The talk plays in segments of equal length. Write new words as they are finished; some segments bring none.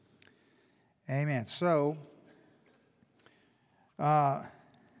Amen. So,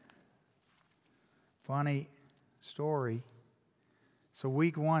 funny story. So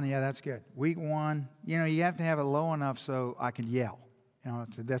week one, yeah, that's good. Week one, you have to have it low enough so I can yell.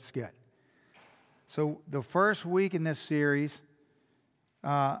 So that's good. So the first week in this series,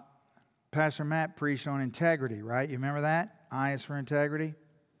 Pastor Matt preached on integrity, right? You remember that? I is for integrity.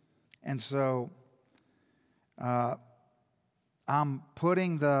 And so I'm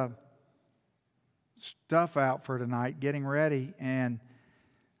putting the stuff out for tonight, getting ready, and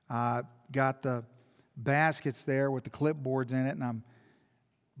got the baskets there with the clipboards in it, and I'm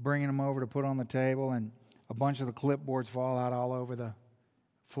bringing them over to put on the table, and a bunch of the clipboards fall out all over the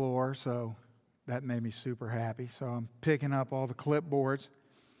floor, so that made me super happy. So I'm picking up all the clipboards,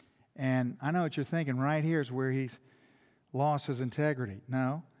 and I know what you're thinking. Right here is where he's lost his integrity.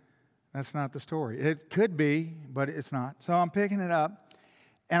 No, that's not the story. It could be, but it's not. So I'm picking it up,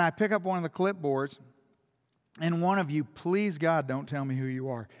 and I pick up one of the clipboards, and one of you, please God, don't tell me who you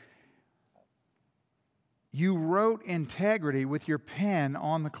are. You wrote integrity with your pen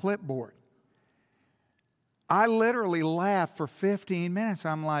on the clipboard. I literally laughed for 15 minutes.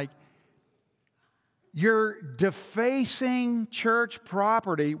 I'm like, you're defacing church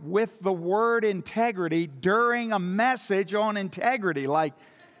property with the word integrity during a message on integrity. Like,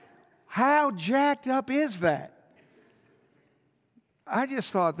 how jacked up is that? I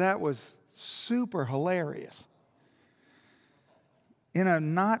just thought that was super hilarious. In a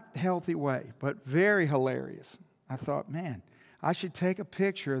not healthy way, but very hilarious. I thought, man, I should take a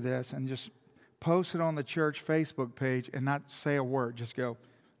picture of this and just post it on the church Facebook page and not say a word. Just go,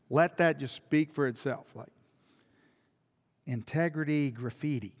 let that just speak for itself. Like, integrity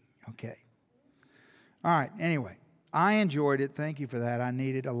graffiti. Okay. All right, anyway, I enjoyed it. Thank you for that. I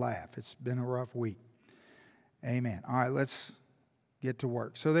needed a laugh. It's been a rough week. Amen. All right, let's get to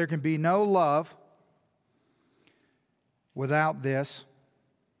work. So there can be no love without this.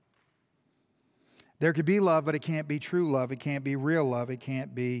 There could be love, but it can't be true love. It can't be real love. It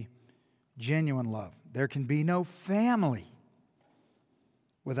can't be genuine love. There can be no family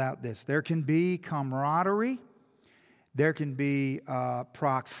without this. There can be camaraderie. There can be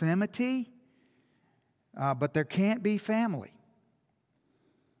proximity. But there can't be family.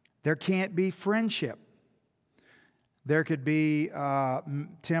 There can't be friendship. There could be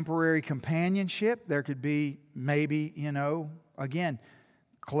temporary companionship. There could be maybe, again,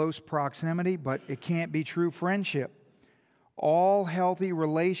 close proximity, but it can't be true friendship. All healthy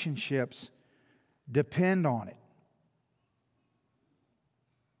relationships depend on it.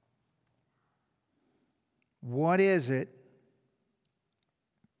 What is it?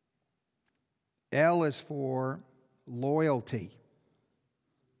 L is for loyalty.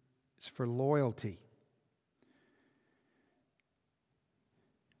 It's for loyalty.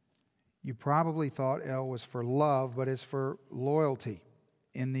 You probably thought L was for love, but it's for loyalty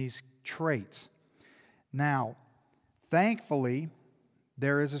in these traits. Now, thankfully,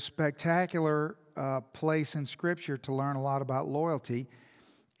 there is a spectacular place in Scripture to learn a lot about loyalty,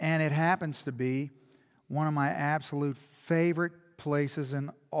 and it happens to be one of my absolute favorite places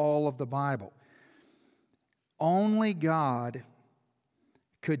in all of the Bible. Only God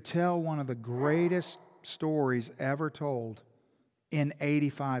could tell one of the greatest stories ever told in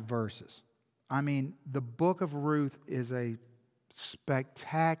 85 verses. I mean, the book of Ruth is a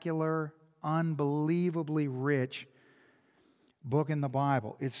spectacular, unbelievably rich book in the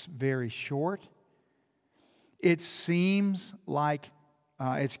Bible. It's very short. It seems like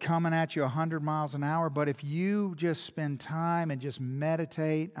it's coming at you 100 miles an hour, but if you just spend time and just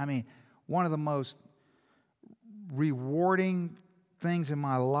meditate, I mean, one of the most rewarding things in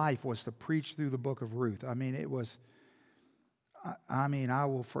my life was to preach through the book of Ruth. I mean, I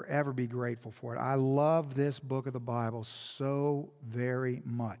will forever be grateful for it. I love this book of the Bible so very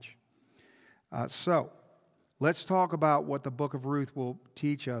much. So, let's talk about what the book of Ruth will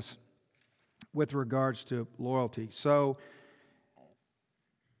teach us with regards to loyalty. So,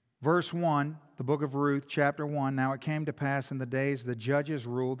 verse 1, the book of Ruth, chapter 1, now it came to pass in the days the judges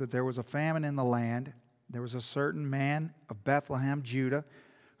ruled that there was a famine in the land. There was a certain man of Bethlehem, Judah,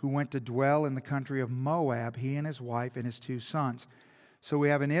 who went to dwell in the country of Moab, he and his wife and his 2 sons. So we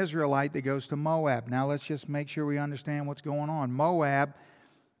have an Israelite that goes to Moab. Now let's just make sure we understand what's going on. Moab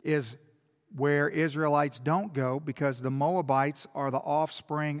is where Israelites don't go because the Moabites are the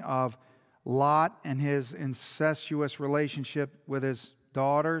offspring of Lot and his incestuous relationship with his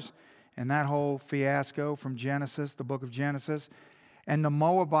daughters and that whole fiasco from Genesis, the book of Genesis. And the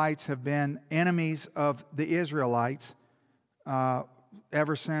Moabites have been enemies of the Israelites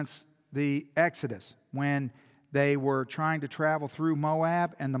ever since the Exodus, when They were trying to travel through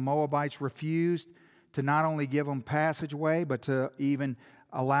Moab, and the Moabites refused to not only give them passageway, but to even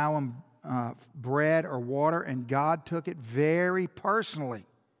allow them bread or water. And God took it very personally.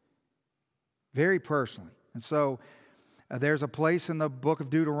 Very personally. And so there's a place in the book of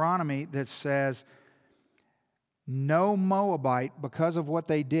Deuteronomy that says, no Moabite, because of what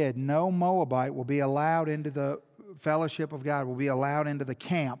they did, no Moabite will be allowed into the fellowship of God, will be allowed into the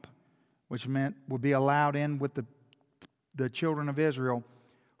camp, which meant will be allowed in with the children of Israel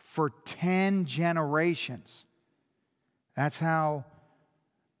for 10 generations. That's how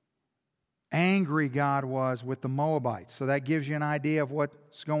angry God was with the Moabites. So that gives you an idea of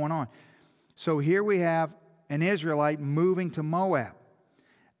what's going on. So here we have an Israelite moving to Moab.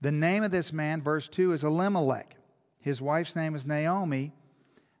 The name of this man, verse 2, is Elimelech. His wife's name is Naomi.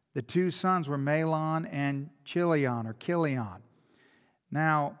 The two sons were Mahlon and Chilion.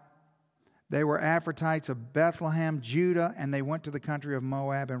 Now, they were Ephrathites of Bethlehem, Judah, and they went to the country of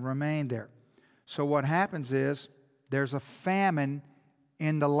Moab and remained there. So what happens is there's a famine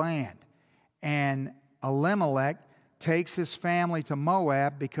in the land. And Elimelech takes his family to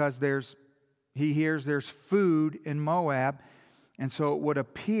Moab because he hears there's food in Moab. And so it would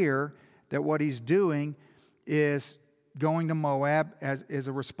appear that what he's doing is going to Moab is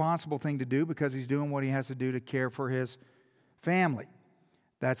a responsible thing to do because he's doing what he has to do to care for his family.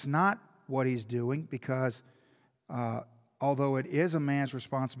 That's not what he's doing because although it is a man's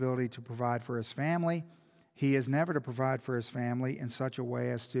responsibility to provide for his family, he is never to provide for his family in such a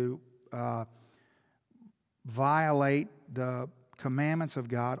way as to violate the commandments of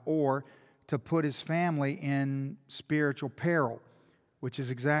God or to put his family in spiritual peril, which is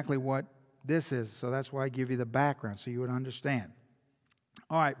exactly what this is. So that's why I give you the background so you would understand.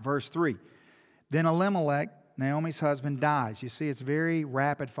 All right, verse 3. Then Elimelech, Naomi's husband, dies. You see, it's very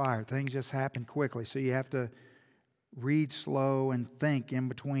rapid fire. Things just happen quickly, so you have to read slow and think in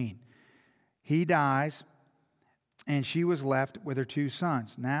between. He dies, and she was left with her two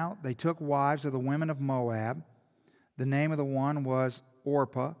sons. Now they took wives of the women of Moab. The name of the one was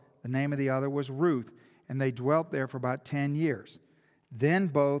Orpah. The name of the other was Ruth. And they dwelt there for about 10 years. Then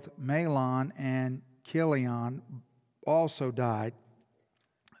both Mahlon and Chilion also died.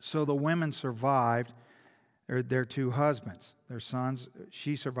 So the women survived their two husbands, their sons.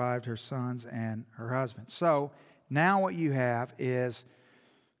 She survived her sons and her husband. So now what you have is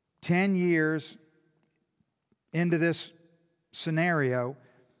 10 years into this scenario,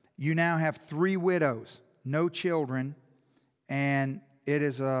 you now have 3 widows, no children, and it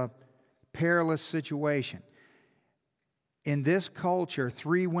is a perilous situation. In this culture,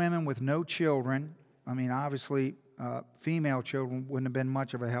 3 women with no children, I mean, obviously, female children wouldn't have been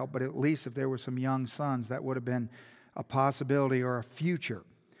much of a help, but at least if there were some young sons, that would have been a possibility or a future.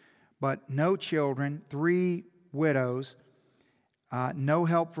 But no children, 3 widows, no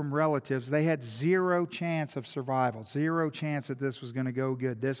help from relatives. They had 0 chance of survival, 0 chance that this was going to go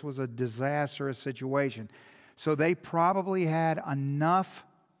good. This was a disastrous situation. So they probably had enough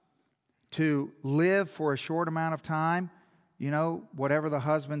to live for a short amount of time. You know, whatever the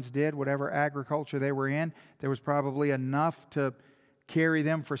husbands did, whatever agriculture they were in, there was probably enough to carry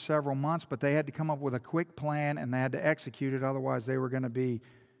them for several months, but they had to come up with a quick plan and they had to execute it, otherwise they were going to be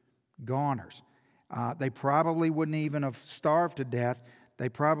goners. They probably wouldn't even have starved to death. They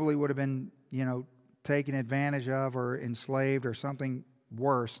probably would have been, taken advantage of or enslaved or something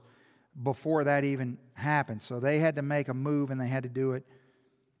worse before that even happened. So they had to make a move and they had to do it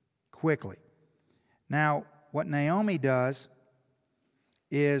quickly. Now, what Naomi does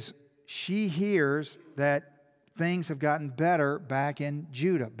is she hears that things have gotten better back in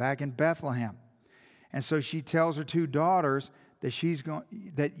Judah, back in Bethlehem. And so she tells her 2 daughters that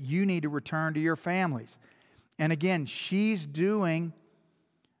that you need to return to your families. And again, she's doing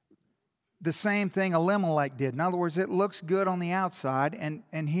the same thing Elimelech did. In other words, it looks good on the outside.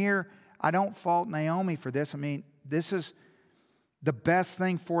 And here, I don't fault Naomi for this. I mean, this is the best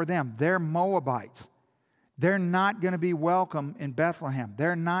thing for them. They're Moabites. They're not going to be welcome in Bethlehem.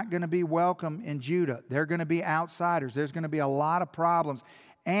 They're not going to be welcome in Judah. They're going to be outsiders. There's going to be a lot of problems.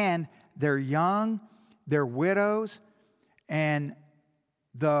 And they're young, they're widows, and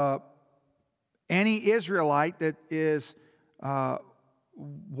any Israelite that is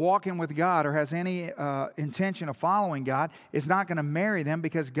walking with God or has any intention of following God is not going to marry them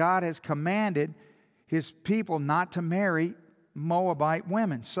because God has commanded His people not to marry Moabite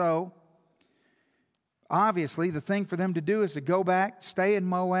women. So, obviously, the thing for them to do is to go back, stay in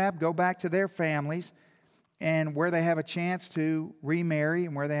Moab, go back to their families, and where they have a chance to remarry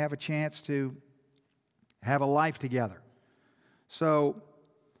and where they have a chance to have a life together. So,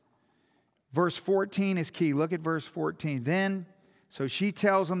 Verse 14 is key. Look at verse 14. Then, so she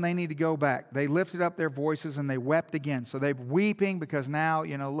tells them they need to go back. They lifted up their voices and they wept again. So they're weeping because now,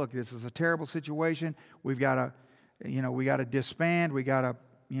 look, this is a terrible situation. We've got to disband. We got to,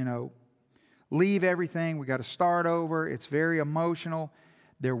 leave everything. We got to start over. It's very emotional.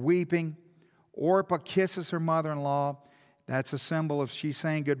 They're weeping. Orpah kisses her mother-in-law. That's a symbol of she's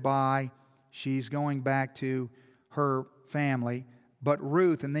saying goodbye. She's going back to her family. But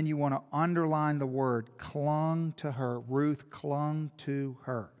Ruth, and then you want to underline the word, clung to her. Ruth clung to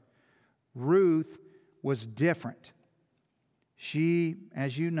her. Ruth was different. She,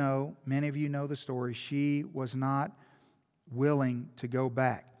 as you know, many of you know the story, she was not willing to go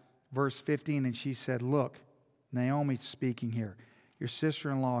back. Verse 15, and she said, look, Naomi speaking here, your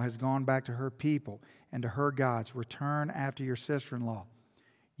sister-in-law has gone back to her people and to her gods. Return after your sister-in-law.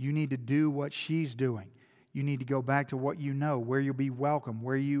 You need to do what she's doing. You need to go back to what you know, where you'll be welcome,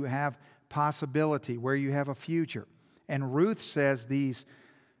 where you have possibility, where you have a future. And Ruth says these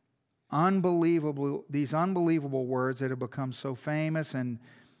unbelievable words that have become so famous and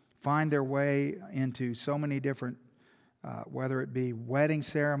find their way into so many different whether it be wedding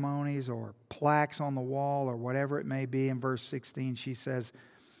ceremonies or plaques on the wall or whatever it may be. In verse 16, she says,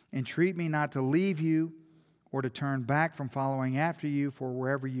 entreat me not to leave you or to turn back from following after you, for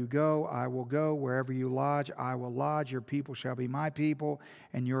wherever you go, I will go. Wherever you lodge, I will lodge. Your people shall be my people,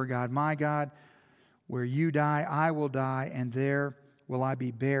 and your God my God. Where you die, I will die, and there will I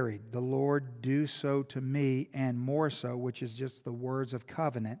be buried. The Lord do so to me, and more so, which is just the words of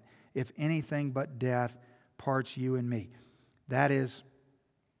covenant, if anything but death parts you and me. That is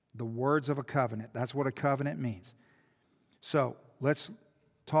the words of a covenant. That's what a covenant means. So let's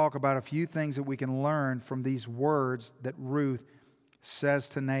talk about a few things that we can learn from these words that Ruth says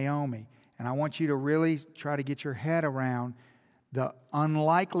to Naomi. And I want you to really try to get your head around the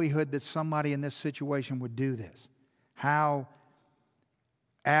unlikelihood that somebody in this situation would do this. How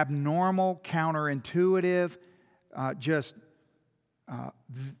abnormal, counterintuitive,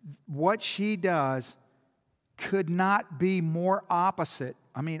 what she does could not be more opposite.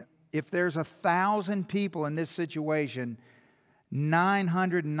 I mean, if there's 1,000 people in this situation,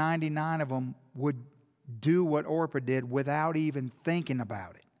 999 of them would do what Orpah did without even thinking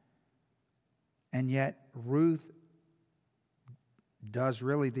about it. And yet, Ruth does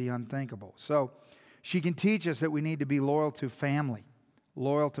really the unthinkable. So, she can teach us that we need to be loyal to family.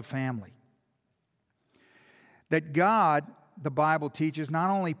 Loyal to family. That God, the Bible teaches, not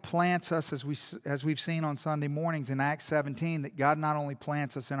only plants us, as we've seen on Sunday mornings in Acts 17, that God not only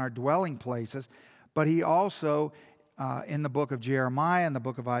plants us in our dwelling places, but He also, in the book of Jeremiah and the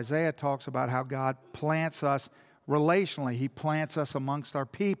book of Isaiah, talks about how God plants us relationally. He plants us amongst our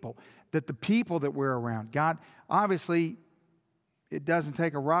people, that the people that we're around. God, obviously, it doesn't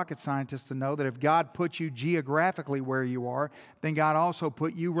take a rocket scientist to know that if God put you geographically where you are, then God also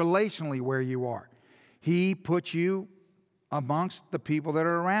put you relationally where you are. He put you amongst the people that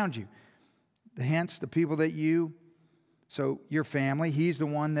are around you. Hence, the people that so your family, He's the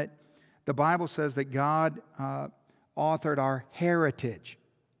one that, the Bible says that God authored our heritage.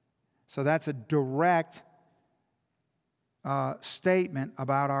 So that's a direct statement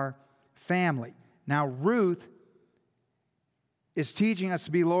about our family. Now, Ruth is teaching us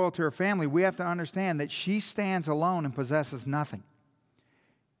to be loyal to her family. We have to understand that she stands alone and possesses nothing.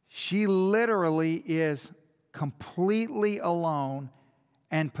 She literally is completely alone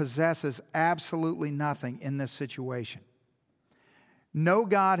and possesses absolutely nothing in this situation. No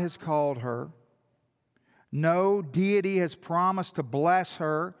God has called her. No deity has promised to bless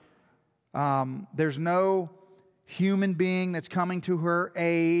her. There's no human being that's coming to her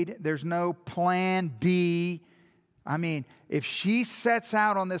aid. There's no plan B. I mean, if she sets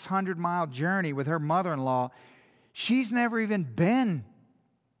out on this 100-mile journey with her mother-in-law, she's never even been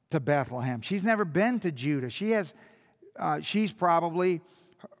to Bethlehem. She's never been to Judah. She's probably,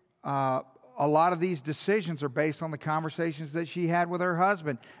 a lot of these decisions are based on the conversations that she had with her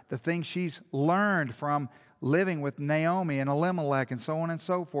husband, the things she's learned from living with Naomi and Elimelech and so on and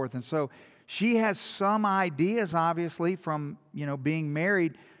so forth. And so she has some ideas, obviously, from, being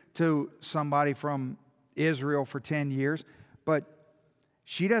married to somebody from Israel for 10 years, but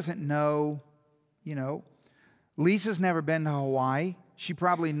she doesn't know, Lisa's never been to Hawaii. She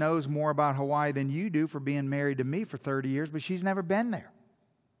probably knows more about Hawaii than you do for being married to me for 30 years, but she's never been there.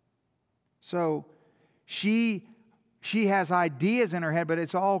 So she has ideas in her head, but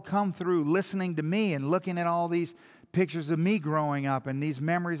it's all come through listening to me and looking at all these pictures of me growing up and these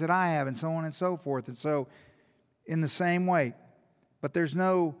memories that I have and so on and so forth. And so in the same way, but there's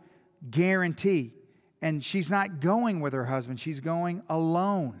no guarantee. And she's not going with her husband. She's going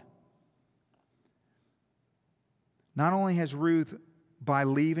alone. Not only has Ruth, by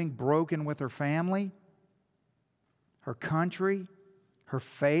leaving, broken with her family, her country, her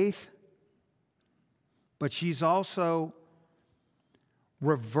faith, but she's also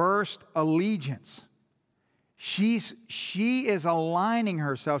reversed allegiance. She is aligning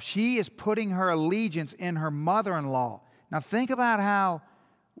herself. She is putting her allegiance in her mother-in-law. Now think about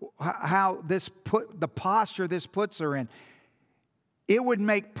how the posture this puts her in. It would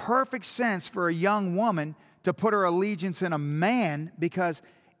make perfect sense for a young woman to put her allegiance in a man, because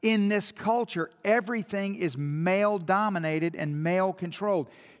in this culture, everything is male-dominated and male-controlled.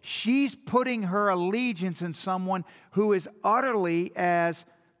 She's putting her allegiance in someone who is utterly as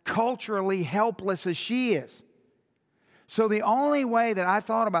culturally helpless as she is. So the only way that I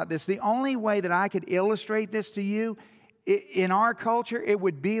thought about this, the only way that I could illustrate this to you, in our culture, it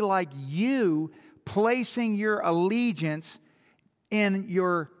would be like you placing your allegiance in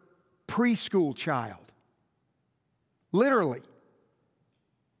your preschool child. Literally.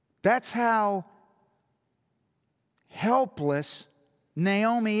 That's how helpless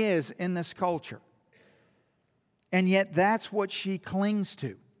Naomi is in this culture. And yet that's what she clings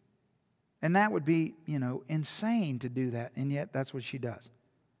to. And that would be, insane to do that. And yet that's what she does.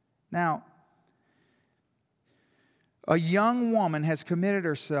 Now, a young woman has committed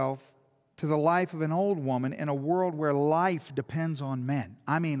herself to the life of an old woman in a world where life depends on men.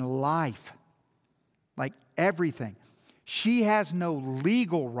 I mean life. Like everything. She has no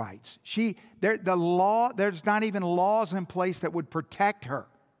legal rights. There's not even laws in place that would protect her.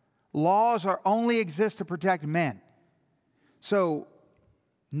 Laws only exist to protect men. So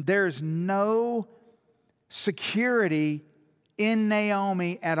there's no security in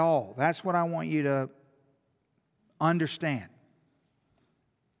Naomi at all. That's what I want you to understand.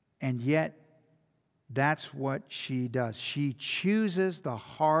 And yet, that's what she does. She chooses the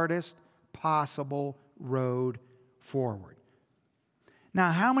hardest possible road forward.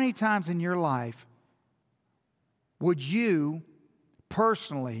 Now, how many times in your life would you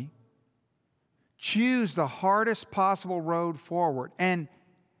personally choose the hardest possible road forward? And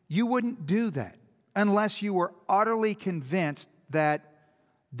you wouldn't do that unless you were utterly convinced that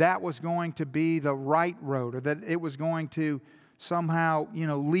that was going to be the right road, or that it was going to somehow,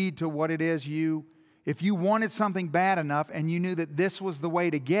 lead to what it is if you wanted something bad enough and you knew that this was the way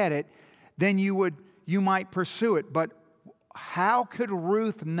to get it, then you might pursue it. But how could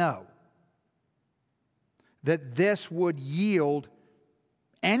Ruth know that this would yield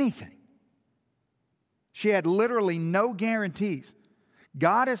anything? She had literally no guarantees.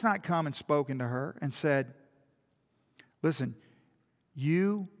 God has not come and spoken to her and said, listen,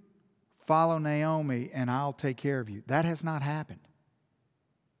 you follow Naomi and I'll take care of you. That has not happened.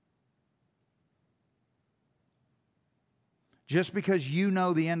 Just because you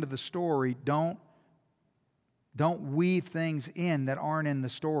know the end of the story, don't weave things in that aren't in the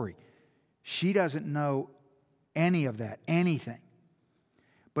story. She doesn't know any of that, anything.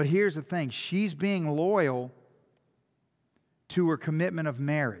 But here's the thing. She's being loyal to her commitment of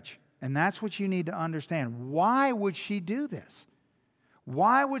marriage. And that's what you need to understand. Why would she do this?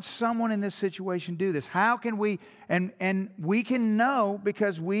 Why would someone in this situation do this? How can we, and we can know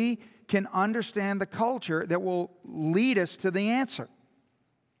because we can understand the culture that will lead us to the answer.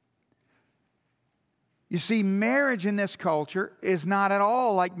 You see, marriage in this culture is not at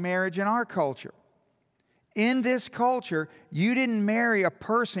all like marriage in our culture. In this culture, you didn't marry a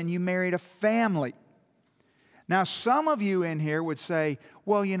person, you married a family. Now, some of you in here would say,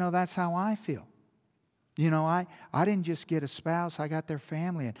 well, that's how I feel. I didn't just get a spouse, I got their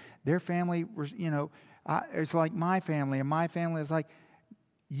family. And their family was, it's like my family, and my family is like,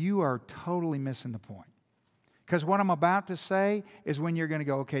 you are totally missing the point. Because what I'm about to say is when you're going to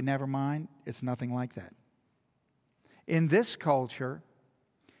go, okay, never mind, it's nothing like that. In this culture,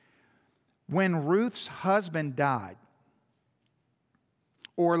 when Ruth's husband died,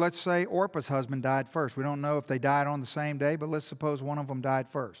 or let's say Orpah's husband died first. We don't know if they died on the same day, but let's suppose one of them died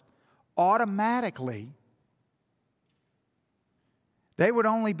first. Automatically, they would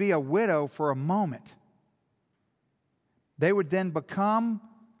only be a widow for a moment. They would then become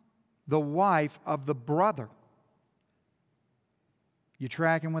the wife of the brother. You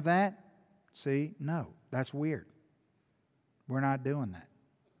tracking with that? See, no, that's weird. We're not doing that.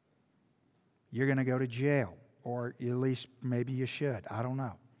 You're going to go to jail, or at least maybe you should. I don't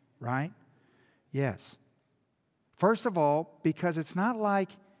know, right? Yes. First of all, because it's not like,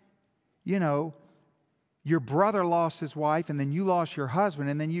 your brother lost his wife and then you lost your husband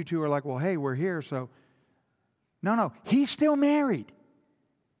and then you two are like, well, hey, we're here, so. No, he's still married.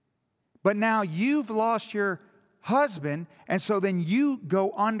 But now you've lost your husband, and so then you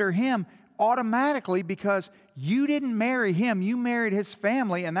go under him automatically because you didn't marry him, you married his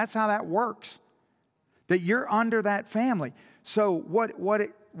family, and that's how that works. That you're under that family. So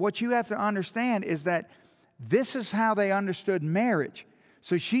what you have to understand is that this is how they understood marriage.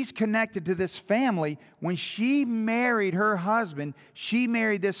 So she's connected to this family. When she married her husband, she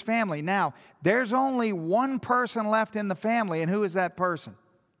married this family. Now, there's only one person left in the family, and who is that person?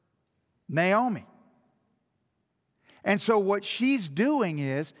 Naomi. And so what she's doing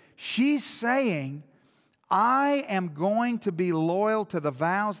is, she's saying, I am going to be loyal to the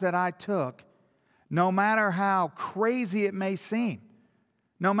vows that I took, no matter how crazy it may seem,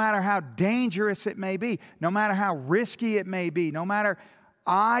 no matter how dangerous it may be, no matter how risky it may be, no matter,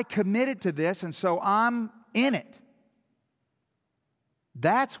 I committed to this, and so I'm in it.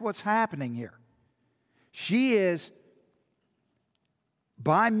 That's what's happening here. She is,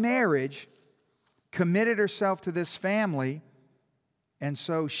 by marriage, committed herself to this family, and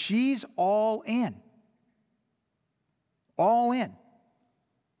so she's all in. All in.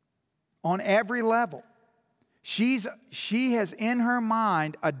 On every level. She has in her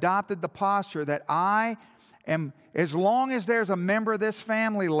mind adopted the posture that I am, as long as there's a member of this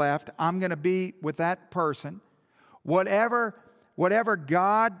family left, I'm going to be with that person. Whatever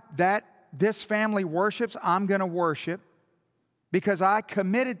God that this family worships, I'm going to worship because I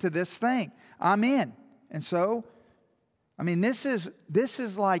committed to this thing. I'm in. And so, I mean, this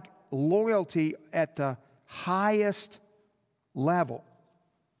is like loyalty at the highest level.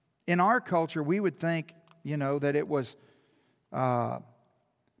 In our culture, we would think, that it was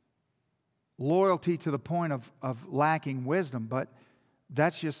loyalty to the point of lacking wisdom, but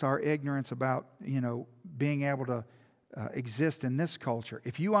that's just our ignorance about, being able to exist in this culture.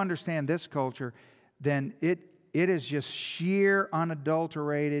 If you understand this culture, then it is just sheer,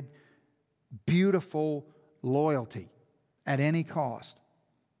 unadulterated, beautiful loyalty at any cost,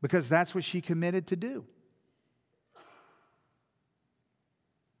 because that's what she committed to do.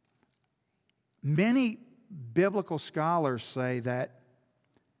 Many biblical scholars say that,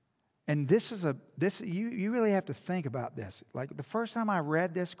 and you really have to think about this. Like the first time I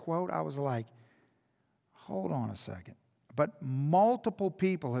read this quote, I was like, hold on a second. But multiple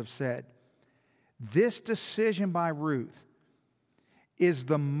people have said this decision by Ruth is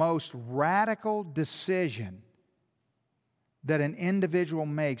the most radical decision that an individual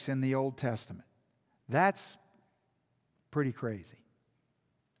makes in the Old Testament. That's pretty crazy.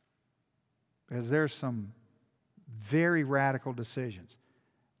 Because there's some very radical decisions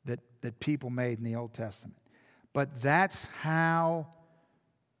that people made in the Old Testament. But that's how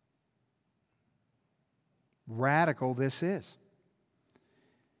radical this is.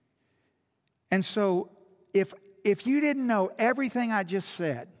 And so, if you didn't know everything I just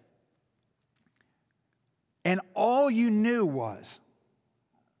said, and all you knew was,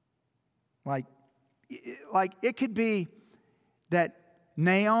 like it could be that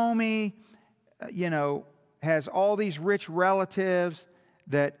Naomi, has all these rich relatives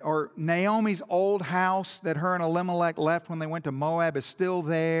or Naomi's old house that her and Elimelech left when they went to Moab is still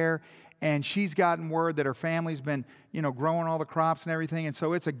there, and she's gotten word that her family's been, growing all the crops and everything, and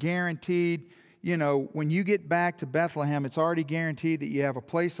so it's a guaranteed, when you get back to Bethlehem, it's already guaranteed that you have a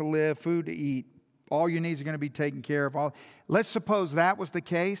place to live, food to eat, all your needs are going to be taken care of. Let's suppose that was the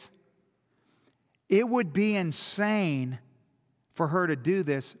case. It would be insane for her to do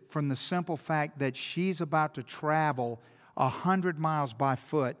this from the simple fact that she's about to travel 100 miles by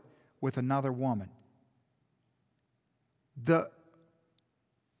foot with another woman.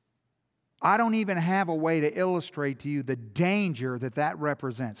 I don't even have a way to illustrate to you the danger that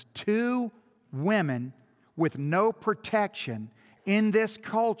represents. Two women with no protection in this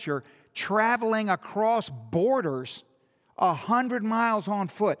culture traveling across borders 100 miles on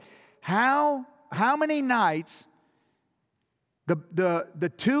foot. How many nights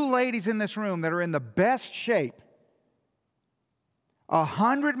the two ladies in this room that are in the best shape,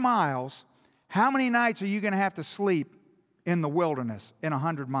 100 miles, how many nights are you going to have to sleep in the wilderness in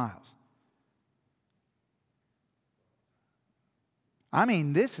 100 miles? I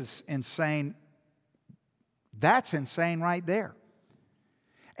mean, this is insane. That's insane right there.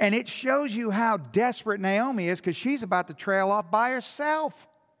 And it shows you how desperate Naomi is, because she's about to trail off by herself.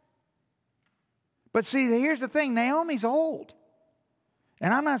 But see, here's the thing. Naomi's old.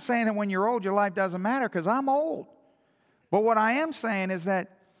 And I'm not saying that when you're old, your life doesn't matter, because I'm old. But what I am saying is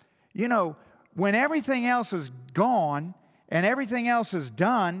that, when everything else is gone and everything else is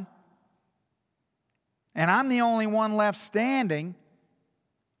done, and I'm the only one left standing,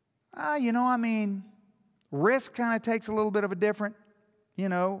 risk kind of takes a little bit of a different,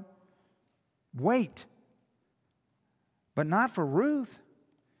 weight. But not for Ruth.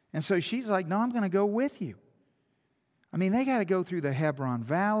 And so she's like, no, I'm going to go with you. I mean, they got to go through the Hebron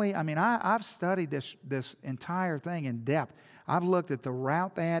Valley. I mean, I've studied this entire thing in depth. I've looked at the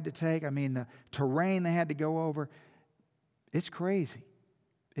route they had to take. I mean, the terrain they had to go over. It's crazy.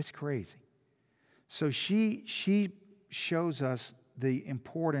 It's crazy. So she shows us the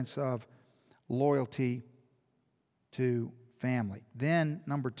importance of loyalty to family. Then,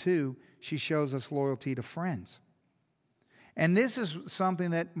 number 2, she shows us loyalty to friends. And this is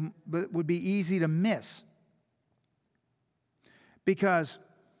something that would be easy to miss. Because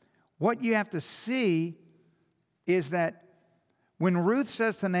what you have to see is that when Ruth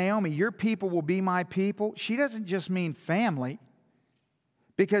says to Naomi, your people will be my people, she doesn't just mean family,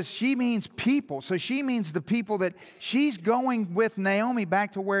 because she means people. So she means the people that she's going with Naomi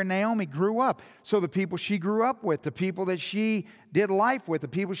back to where Naomi grew up. So the people she grew up with, the people that she did life with, the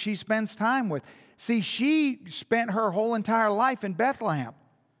people she spends time with. See, she spent her whole entire life in Bethlehem.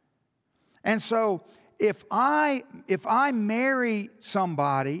 And so if I marry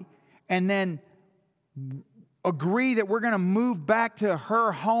somebody and then agree that we're going to move back to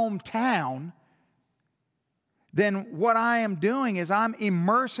her hometown, then what I am doing is I'm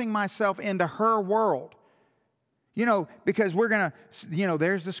immersing myself into her world. You know, because we're going to,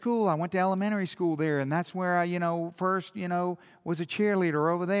 there's the school. I went to elementary school there, and that's where I, first, was a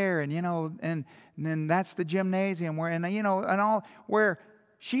cheerleader over there, and, and then that's the gymnasium where, and all, where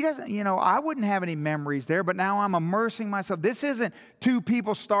she doesn't, I wouldn't have any memories there, but now I'm immersing myself. This isn't two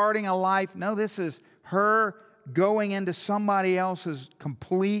people starting a life. No, this is her going into somebody else's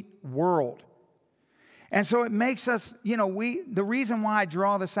complete world. And so it makes us, the reason why I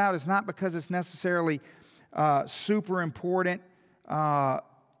draw this out is not because it's necessarily super important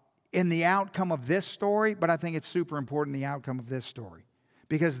in the outcome of this story, but I think it's super important in the outcome of this story.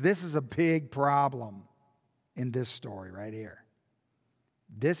 Because this is a big problem in this story right here.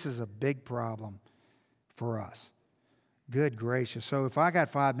 This is a big problem for us. Good gracious. So if I got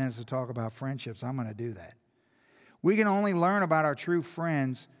 5 minutes to talk about friendships, I'm going to do that. We can only learn about our true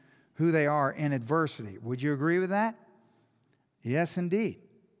friends, who they are, in adversity. Would you agree with that? Yes, indeed.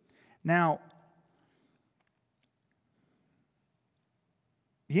 Now,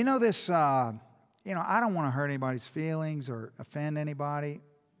 this, I don't want to hurt anybody's feelings or offend anybody,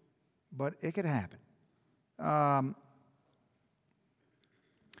 but it could happen.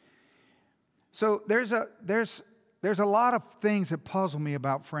 So there's a lot of things that puzzle me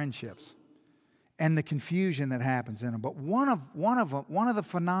about friendships and the confusion that happens in them. But one of the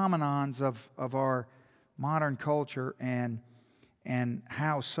phenomenons of our modern culture and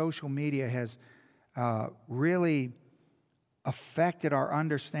how social media has really affected our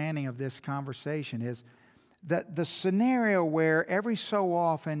understanding of this conversation is that the scenario where every so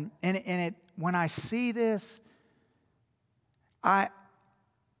often, when I see this,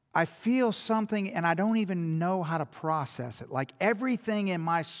 I feel something and I don't even know how to process it. Like everything in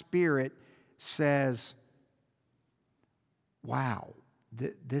my spirit says, wow,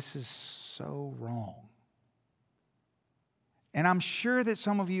 this is so wrong. And I'm sure that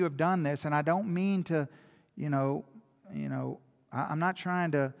some of you have done this, and I don't mean to, I'm not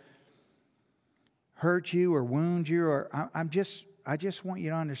trying to hurt you or wound you, or I just want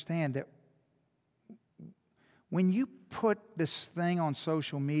you to understand that when you put this thing on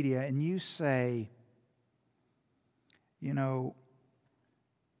social media and you say,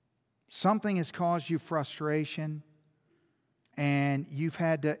 something has caused you frustration and you've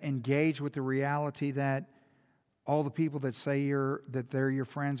had to engage with the reality that all the people that say that they're your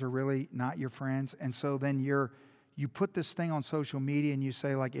friends are really not your friends. And so then you put this thing on social media and you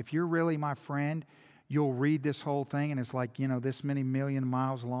say, like, if you're really my friend, you'll read this whole thing and it's like, this many million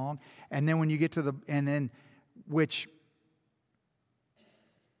miles long. And then when you get to which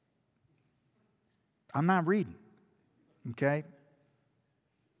I'm not reading, okay?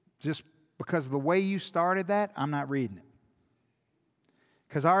 Just because of the way you started that, I'm not reading it.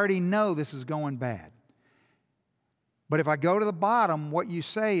 Because I already know this is going bad. But if I go to the bottom, what you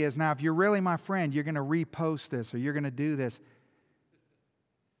say is, now, if you're really my friend, you're going to repost this or you're going to do this.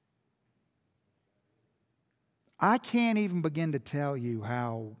 I can't even begin to tell you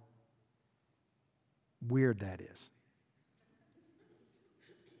how weird that is.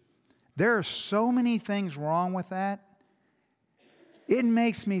 There are so many things wrong with that. It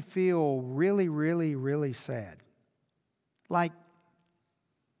makes me feel really, really, really sad. Like,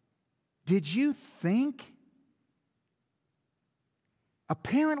 did you think?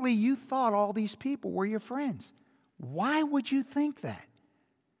 Apparently you thought all these people were your friends. Why would you think that?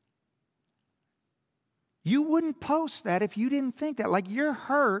 You wouldn't post that if you didn't think that. Like, you're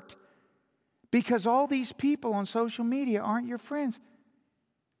hurt because all these people on social media aren't your friends.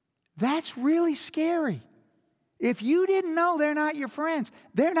 That's really scary. If you didn't know they're not your friends,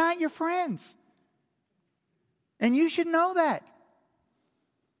 they're not your friends. And you should know that.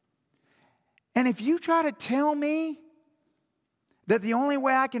 And if you try to tell me that the only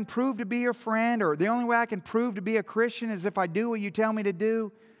way I can prove to be your friend or the only way I can prove to be a Christian is if I do what you tell me to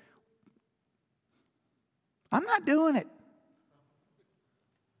do, I'm not doing it.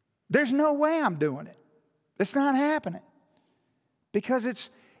 There's no way I'm doing it. It's not happening. Because it's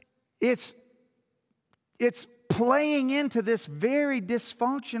playing into this very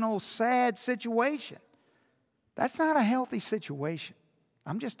dysfunctional, sad situation. That's not a healthy situation.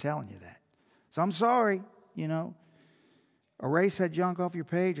 I'm just telling you that. So I'm sorry, erase that junk off your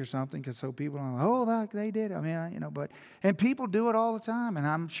page or something, because so people don't, like they did. I mean, and people do it all the time. And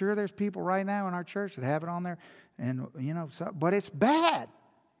I'm sure there's people right now in our church that have it on there, and but it's bad.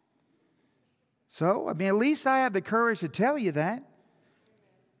 So, at least I have the courage to tell you that.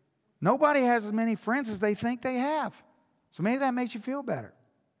 Nobody has as many friends as they think they have. So maybe that makes you feel better.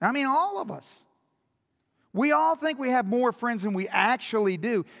 All of us. We all think we have more friends than we actually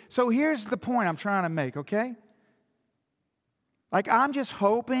do. So here's the point I'm trying to make, okay? I'm just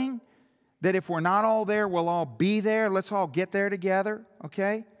hoping that if we're not all there, we'll all be there. Let's all get there together,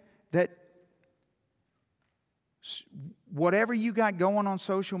 okay? That whatever you got going on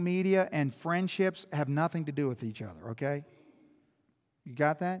social media and friendships have nothing to do with each other, okay? You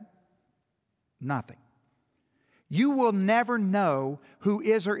got that? Nothing. You will never know who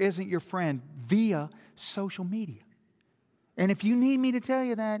is or isn't your friend via social media. And if you need me to tell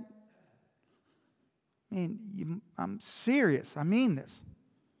you that, I'm serious. I mean this.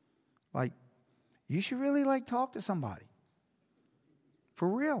 You should really talk to somebody. For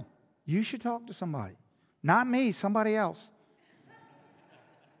real. You should talk to somebody. Not me, somebody else.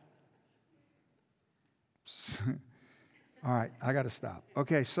 All right, I got to stop.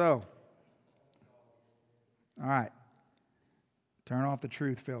 Okay, so. All right. Turn off the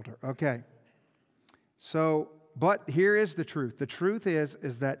truth filter. Okay. So, but here is the truth. The truth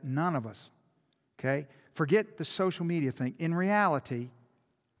is that none of us, okay, forget the social media thing. In reality,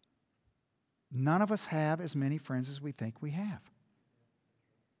 none of us have as many friends as we think we have.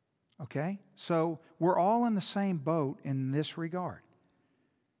 Okay? So, we're all in the same boat in this regard.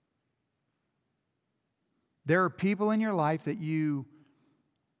 There are people in your life that you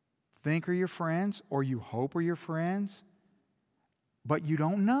think are your friends or you hope are your friends, but you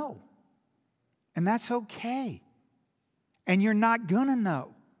don't know. And that's okay. And you're not going to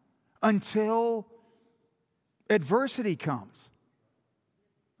know until adversity comes.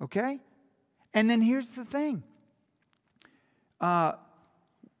 Okay? And then here's the thing.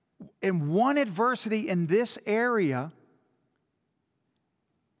 In one adversity in this area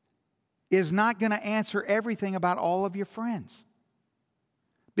is not going to answer everything about all of your friends.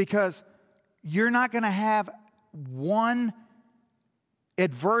 Because you're not going to have one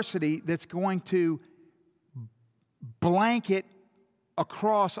adversity that's going to blanket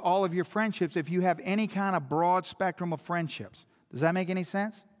across all of your friendships if you have any kind of broad spectrum of friendships. Does that make any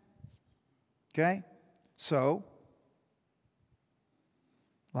sense? Okay? So,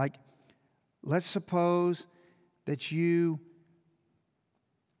 let's suppose that you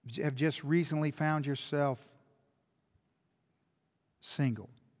have just recently found yourself single.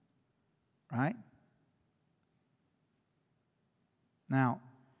 Right? Now,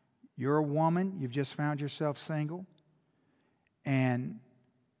 you're a woman, you've just found yourself single, and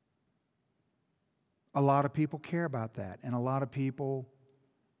a lot of people care about that, and a lot of people,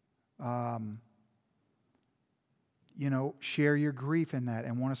 share your grief in that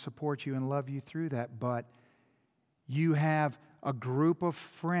and want to support you and love you through that, but you have a group of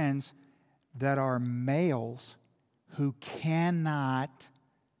friends that are males who cannot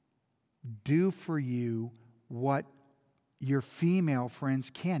do for you what your female friends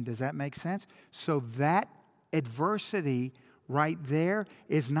can. Does that make sense? So that adversity right there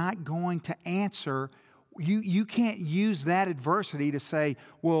is not going to answer. You can't use that adversity to say,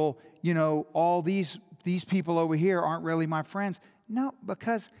 well, all these people over here aren't really my friends. No,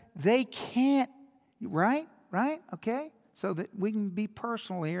 because they can't, right? Okay? So that we can be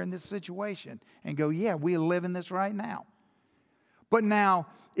personal here in this situation and go, yeah, we live in this right now. But now,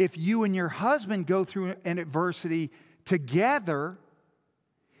 if you and your husband go through an adversity together,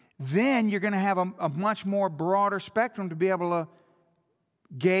 then you're going to have a much more broader spectrum to be able to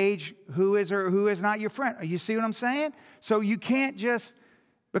gauge who is or who is not your friend. You see what I'm saying? So you can't just,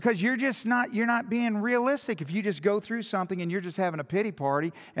 because you're not being realistic if you just go through something and you're just having a pity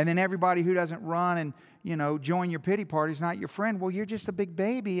party and then everybody who doesn't run and join your pity party is not your friend. Well, you're just a big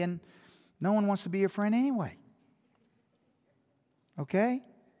baby and no one wants to be your friend anyway. Okay?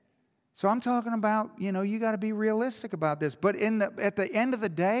 So I'm talking about, you got to be realistic about this. But at the end of the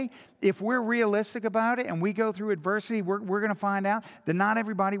day, if we're realistic about it and we go through adversity, we're going to find out that not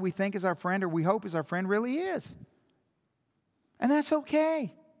everybody we think is our friend or we hope is our friend really is. And that's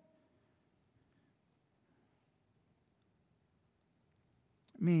okay.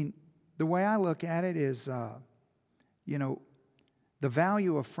 I mean, the way I look at it is, the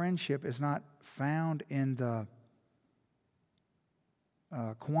value of friendship is not found in the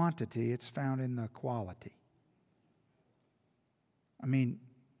quantity, it's found in the quality. I mean,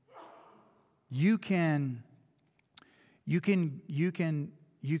 you can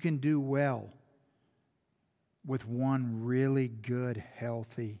do well with one really good,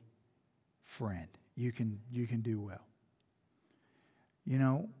 healthy friend. You can do well.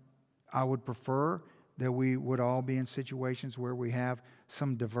 I would prefer that we would all be in situations where we have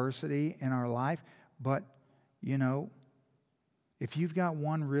some diversity in our life, but if you've got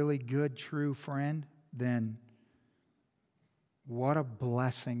one really good, true friend, then what a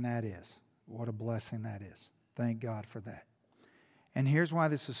blessing that is. What a blessing that is. Thank God for that. And here's why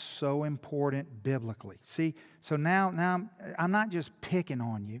this is so important biblically. See, so now I'm not just picking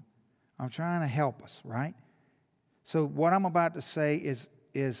on you. I'm trying to help us, right? So what I'm about to say is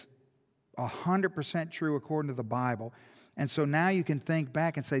 100% true according to the Bible. And so now you can think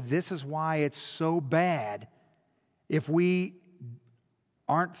back and say, this is why it's so bad if we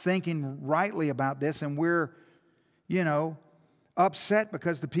aren't thinking rightly about this and we're, upset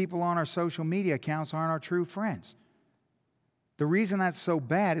because the people on our social media accounts aren't our true friends. The reason that's so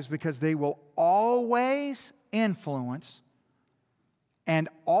bad is because they will always influence and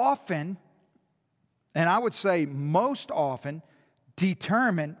often, and I would say most often,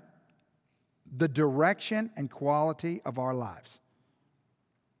 determine the direction and quality of our lives.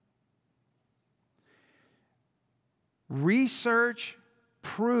 Research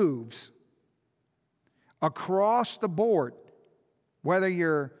proves across the board, whether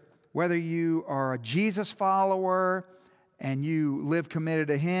you are a Jesus follower and you live committed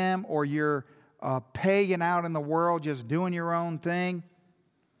to Him, or you're a pagan out in the world just doing your own thing,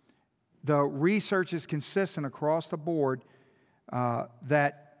 the research is consistent across the board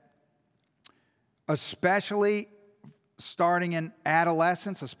that especially starting in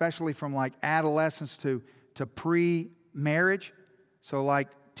adolescence, especially from like adolescence to pre-marriage, so like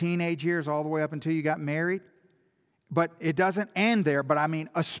teenage years all the way up until you got married. But it doesn't end there, but I mean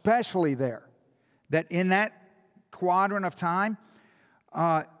especially there. That in that quadrant of time,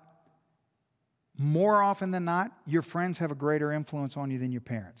 more often than not, your friends have a greater influence on you than your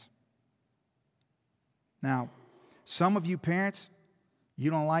parents. Now, some of you parents, you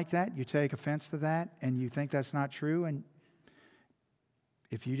don't like that, you take offense to that, and you think that's not true, and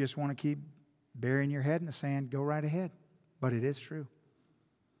if you just want to keep burying your head in the sand, go right ahead. But it is true.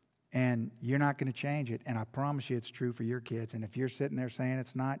 And you're not going to change it, and I promise you it's true for your kids. And if you're sitting there saying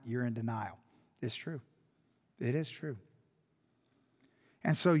it's not, you're in denial. It's true. It is true.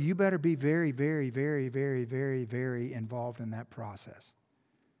 And so you better be very, very, very, very, very, very involved in that process.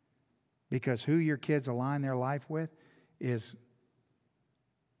 Because who your kids align their life with is,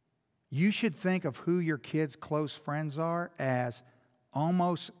 you should think of who your kids' close friends are as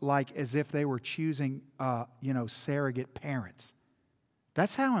almost like as if they were choosing, surrogate parents.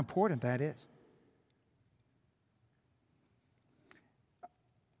 That's how important that is.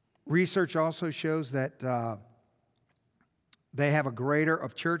 Research also shows that they have a greater,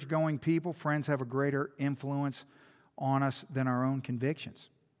 of church-going people, friends have a greater influence on us than our own convictions.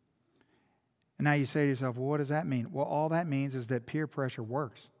 And now you say to yourself, well, what does that mean? Well, all that means is that peer pressure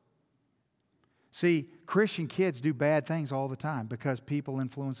works. See, Christian kids do bad things all the time because people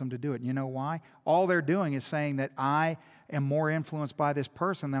influence them to do it. And you know why? All they're doing is saying that I am more influenced by this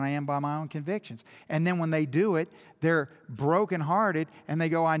person than I am by my own convictions. And then when they do it, they're brokenhearted and they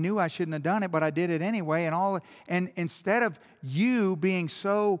go, I knew I shouldn't have done it, but I did it anyway. And instead of you being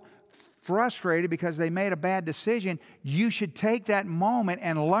so frustrated because they made a bad decision, you should take that moment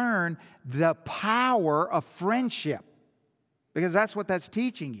and learn the power of friendship, because that's what that's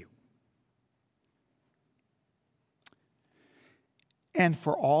teaching you. And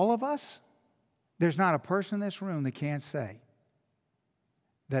for all of us, there's not a person in this room that can't say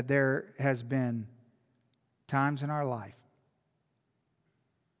that there has been times in our life,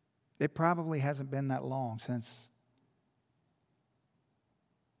 it probably hasn't been that long since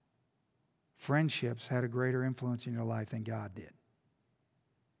friendships had a greater influence in your life than God did.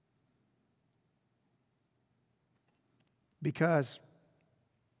 Because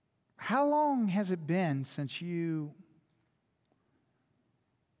how long has it been since you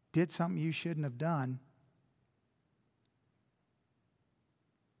did something you shouldn't have done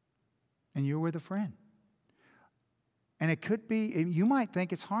and you're with a friend. And it could be, you might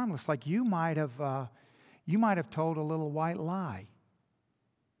think it's harmless, like you might have told a little white lie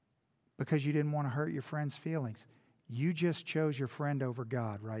because you didn't want to hurt your friend's feelings. You just chose your friend over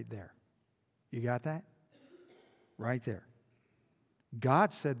God right there. You got that? Right there.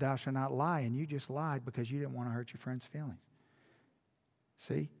 God said, thou shalt not lie, and you just lied because you didn't want to hurt your friend's feelings.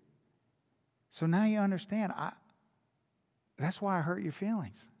 See? So now you understand. That's why I hurt your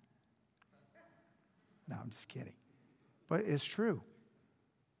feelings. No, I'm just kidding. But it's true.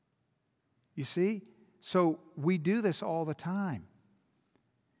 You see? So we do this all the time.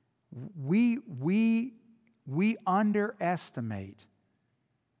 We underestimate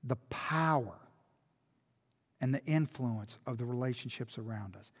the power and the influence of the relationships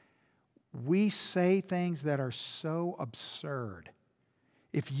around us. We say things that are so absurd.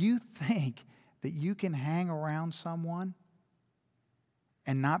 If you think that you can hang around someone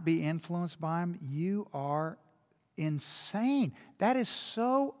and not be influenced by them, you are insane. That is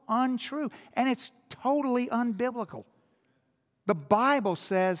so untrue. And it's totally unbiblical. The Bible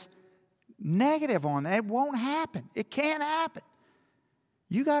says negative on that. It won't happen. It can't happen.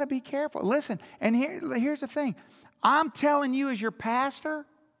 You got to be careful. Listen, and here's the thing. I'm telling you as your pastor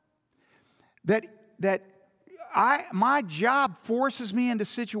that my job forces me into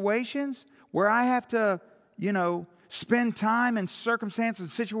situations where I have to, spend time in circumstances and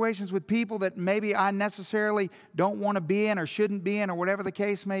situations with people that maybe I necessarily don't want to be in or shouldn't be in or whatever the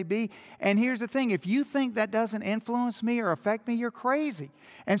case may be. And here's the thing. If you think that doesn't influence me or affect me, you're crazy.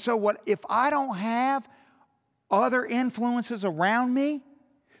 And so if I don't have other influences around me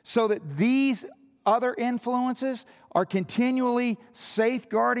so that these other influences are continually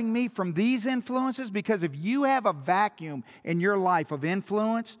safeguarding me from these influences, because if you have a vacuum in your life of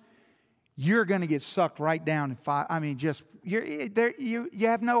influence, you're going to get sucked right down in five. You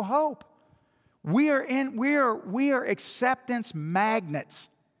have no hope. We are acceptance magnets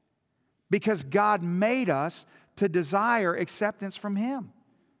because God made us to desire acceptance from Him.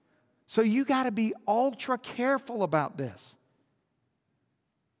 So you got to be ultra careful about this.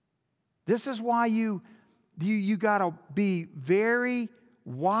 This is why you got to be very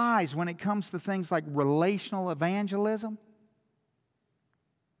wise when it comes to things like relational evangelism,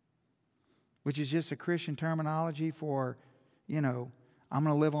 which is just a Christian terminology for, I'm going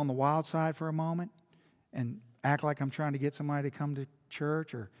to live on the wild side for a moment and act like I'm trying to get somebody to come to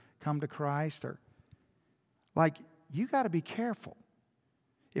church or come to Christ. You got to be careful.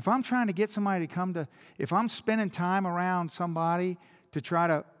 If I'm trying to get somebody to if I'm spending time around somebody to try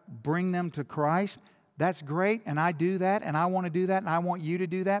to bring them to Christ, that's great, and I do that, and I want to do that, and I want you to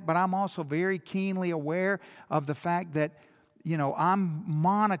do that, but I'm also very keenly aware of the fact that I'm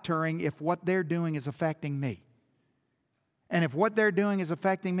monitoring if what they're doing is affecting me. And if what they're doing is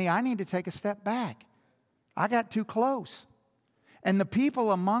affecting me, I need to take a step back. I got too close. And the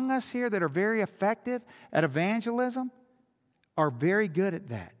people among us here that are very effective at evangelism are very good at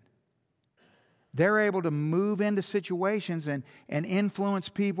that. They're able to move into situations and influence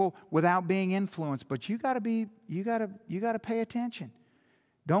people without being influenced. But you got to pay attention.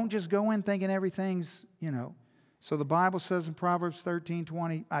 Don't just go in thinking everything's, So the Bible says in Proverbs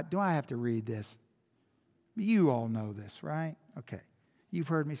 13:20, do I have to read this? You all know this, right? Okay. You've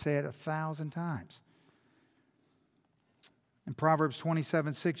heard me say it 1,000 times. In Proverbs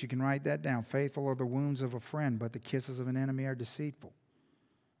 27:6, you can write that down. Faithful are the wounds of a friend, but the kisses of an enemy are deceitful.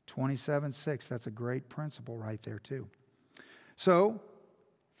 27:6, that's a great principle right there too. So,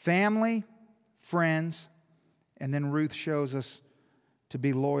 family, friends, and then Ruth shows us to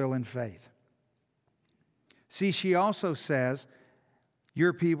be loyal in faith. See, she also says,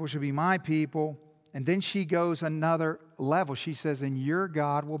 your people should be my people. And then she goes another level. She says, and your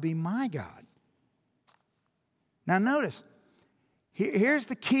God will be my God. Now notice, here's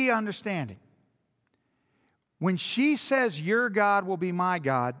the key understanding. When she says, your God will be my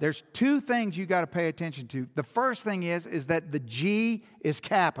God, there's two things you got to pay attention to. The first thing is that the G is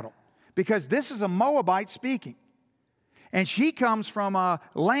capital. Because this is a Moabite speaking. And she comes from a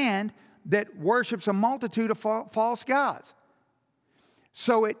land that worships a multitude of false gods.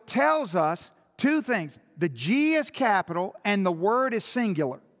 So it tells us two things. The G is capital and the word is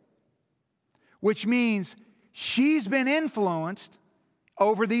singular. Which means she's been influenced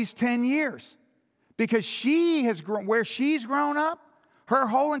over these 10 years. Because she has grown, where she's grown up, her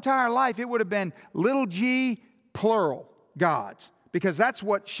whole entire life, it would have been little g, plural, gods. Because that's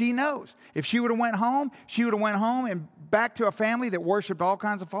what she knows. If she would have went home, and back to a family that worshiped all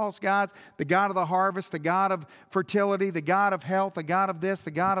kinds of false gods. The God of the harvest, the God of fertility, the God of health, the God of this,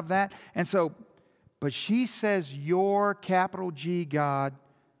 the God of that. And so, but she says, your capital G God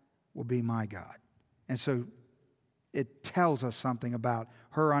will be my God. And so it tells us something about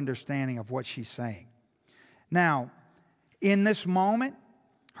her understanding of what she's saying. Now, in this moment,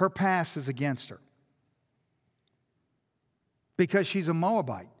 her past is against her because she's a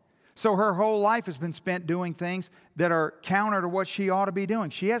Moabite. So her whole life has been spent doing things that are counter to what she ought to be doing.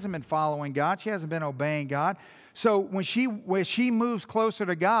 She hasn't been following God. She hasn't been obeying God. So when she moves closer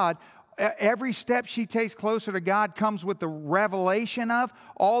to God, every step she takes closer to God comes with the revelation of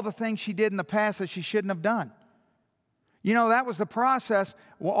all the things she did in the past that she shouldn't have done. You know, that was the process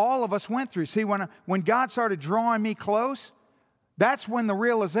all of us went through. See, when God started drawing me close, that's when the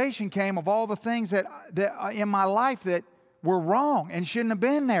realization came of all the things that in my life that were wrong and shouldn't have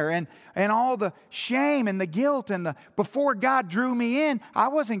been there, and all the shame and the guilt before God drew me in, I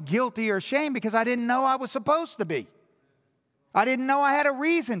wasn't guilty or ashamed because I didn't know I was supposed to be. I didn't know I had a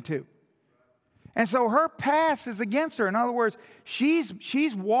reason to. And so her past is against her. In other words, she's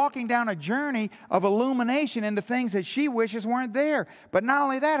walking down a journey of illumination into things that she wishes weren't there. But not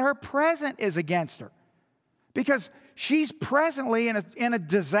only that, her present is against her. Because she's presently in a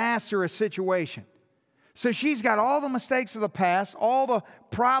disastrous situation. So she's got all the mistakes of the past, all the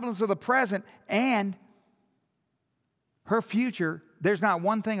problems of the present, and her future, there's not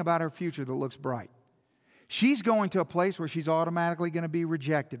one thing about her future that looks bright. She's going to a place where she's automatically going to be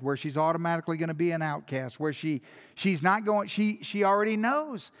rejected, where she's automatically going to be an outcast, where she's not going. She already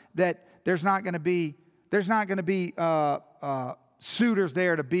knows that there's not going to be suitors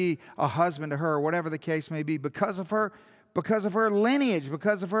there to be a husband to her, or whatever the case may be, because of her lineage,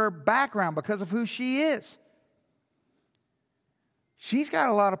 because of her background, because of who she is. She's got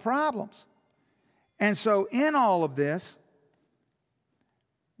a lot of problems, and so in all of this,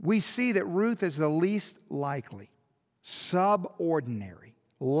 we see that Ruth is the least likely, subordinary,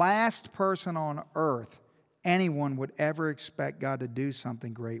 last person on earth anyone would ever expect God to do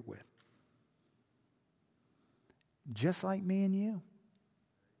something great with. Just like me and you.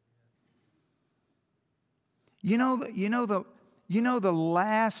 You know the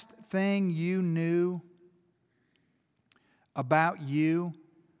last thing you knew about you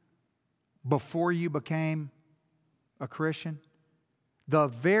before you became a Christian? The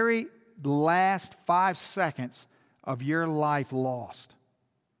very last 5 seconds of your life lost.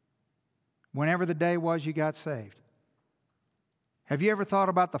 Whenever the day was you got saved. Have you ever thought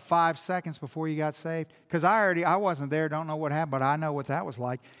about the 5 seconds before you got saved? Because I wasn't there, don't know what happened, but I know what that was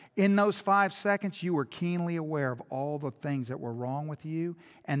like. In those 5 seconds, you were keenly aware of all the things that were wrong with you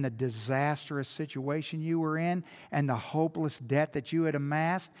and the disastrous situation you were in and the hopeless debt that you had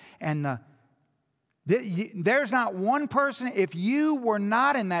amassed and there's not one person, if you were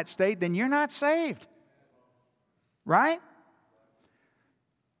not in that state, then you're not saved. Right?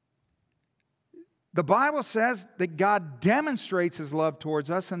 The Bible says that God demonstrates His love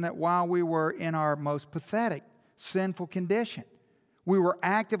towards us and that while we were in our most pathetic, sinful condition, we were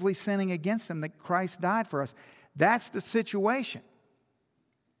actively sinning against Him, that Christ died for us. That's the situation.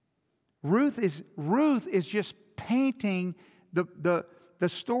 Ruth is just painting the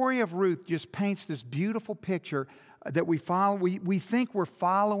story of Ruth just paints this beautiful picture that we follow. We think we're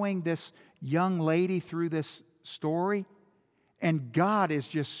following this young lady through this story, and God is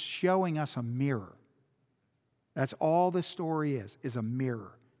just showing us a mirror. That's all this story is a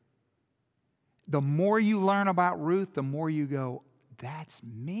mirror. The more you learn about Ruth, the more you go, that's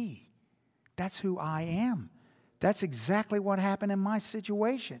me. That's who I am. That's exactly what happened in my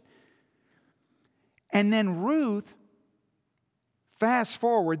situation. And then Ruth, fast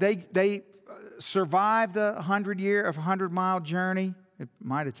forward, they survived the 100-mile journey. It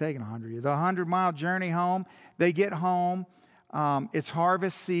might have taken 100 years. The 100-mile journey home. They get home. It's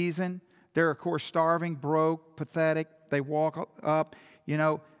harvest season. They're, of course, starving, broke, pathetic. They walk up. You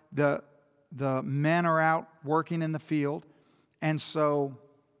know, the men are out working in the field. And so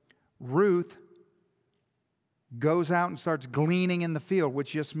Ruth goes out and starts gleaning in the field,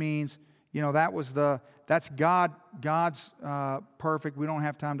 which just means, you know, that's God's perfect, we don't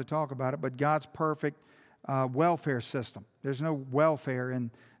have time to talk about it, but God's perfect welfare system. There's no welfare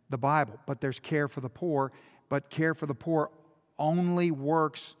in the Bible, but there's care for the poor. But care for the poor only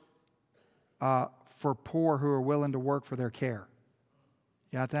works for poor who are willing to work for their care.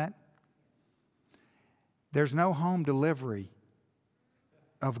 You got that? There's no home delivery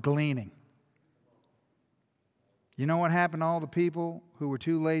of gleaning. You know what happened to all the people who were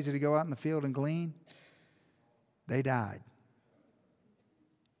too lazy to go out in the field and glean? They died.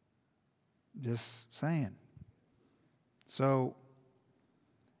 Just saying. So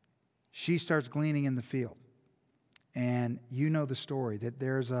she starts gleaning in the field. And you know the story, that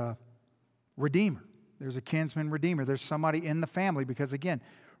there's a redeemer. There's a kinsman redeemer. There's somebody in the family because, again,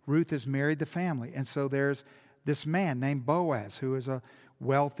 Ruth has married the family. And so there's this man named Boaz who is a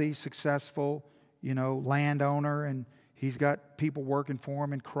wealthy, successful, landowner, and he's got people working for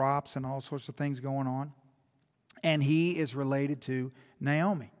him and crops and all sorts of things going on. And he is related to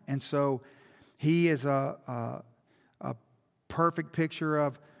Naomi. And so he is a perfect picture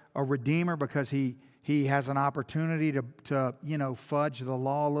of a redeemer because he has an opportunity to fudge the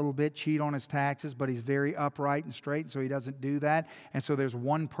law a little bit, cheat on his taxes, but he's very upright and straight, so he doesn't do that. And so there's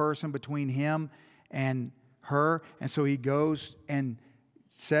one person between him and her. And so he goes and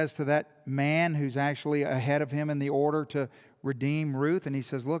says to that man who's actually ahead of him in the order to redeem Ruth, and he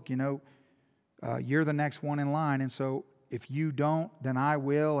says, look, you're the next one in line, and so if you don't, then I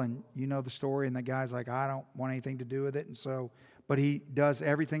will. And you know the story, and the guy's like, I don't want anything to do with it. And so, but he does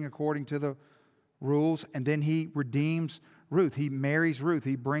everything according to the rules, and then he redeems Ruth. He marries Ruth.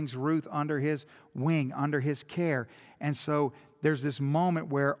 He brings Ruth under his wing, under his care. And so there's this moment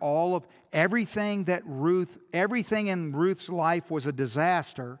where everything in Ruth's life was a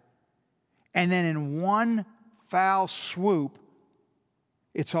disaster, and then in one foul swoop,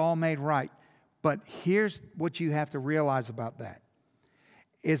 it's all made right. But here's what you have to realize about that,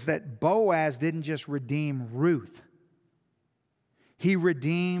 is that Boaz didn't just redeem Ruth. He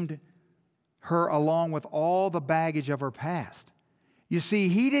redeemed her along with all the baggage of her past. You see,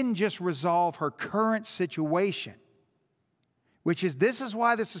 he didn't just resolve her current situation, this is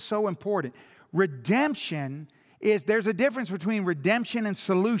why this is so important. Redemption there's a difference between redemption and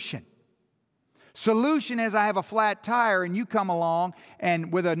solution. Solution is I have a flat tire and you come along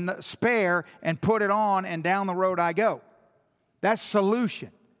and with a spare and put it on and down the road I go. That's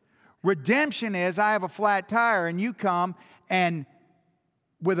solution. Redemption is I have a flat tire and you come and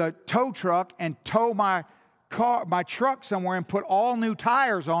with a tow truck and tow my truck somewhere and put all new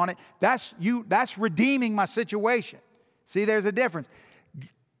tires on it. That's redeeming my situation. See, there's a difference.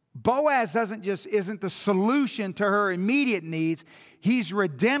 Boaz isn't the solution to her immediate needs. He's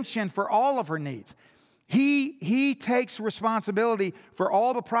redemption for all of her needs. He takes responsibility for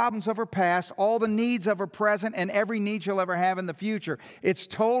all the problems of her past, all the needs of her present, and every need she'll ever have in the future. It's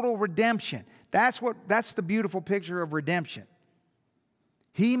total redemption. That's the beautiful picture of redemption.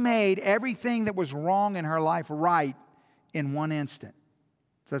 He made everything that was wrong in her life right in one instant.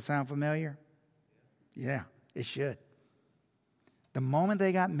 Does that sound familiar? Yeah, it should. The moment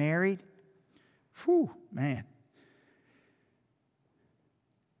they got married, man.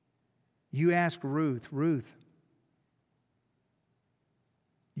 You ask Ruth,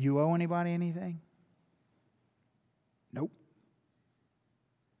 you owe anybody anything? Nope.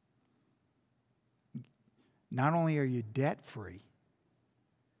 Not only are you debt-free,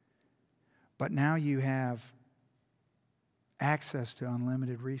 but now you have access to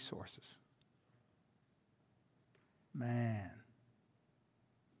unlimited resources. Man.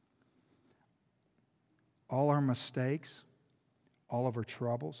 All her mistakes, all of her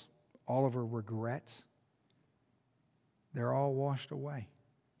troubles, all of her regrets, they're all washed away.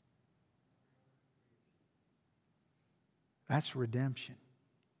 That's redemption.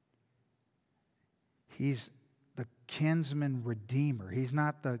 He's the kinsman redeemer. He's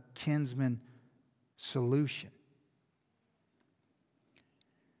not the kinsman solution.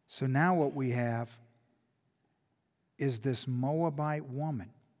 So now what we have is this Moabite woman.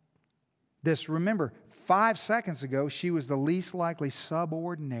 Remember, 5 seconds ago, she was the least likely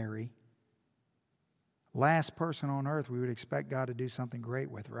subordinary last person on earth we would expect God to do something great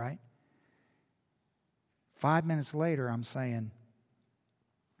with, right? 5 minutes later, I'm saying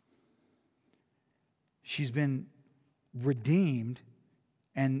she's been redeemed,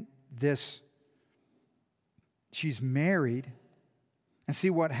 and she's married. And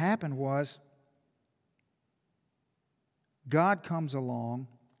see, what happened was God comes along.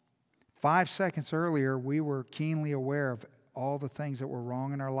 5 seconds earlier, we were keenly aware of all the things that were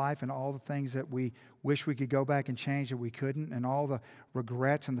wrong in our life and all the things that we wish we could go back and change that we couldn't, and all the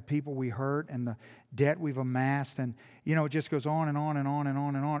regrets and the people we hurt and the debt we've amassed. And, it just goes on and on and on and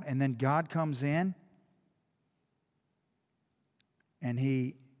on and on. And then God comes in and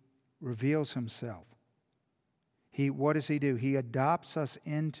He reveals Himself. What does He do? He adopts us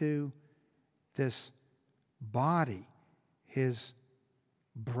into this body, His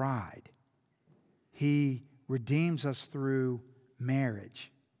bride. He redeems us through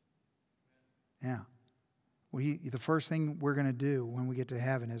marriage. Now, the first thing we're going to do when we get to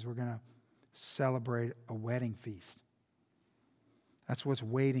heaven is we're going to celebrate a wedding feast. That's what's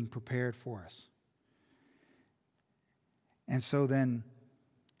waiting prepared for us. And so then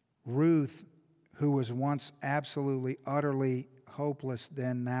Ruth, who was once absolutely, utterly hopeless,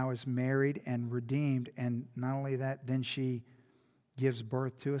 then now is married and redeemed. And not only that, then she gives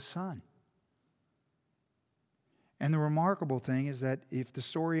birth to a son. And the remarkable thing is that if the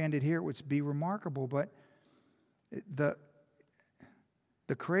story ended here, it would be remarkable, but the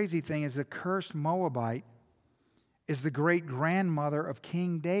crazy thing is the cursed Moabite is the great-grandmother of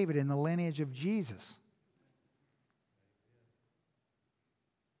King David in the lineage of Jesus.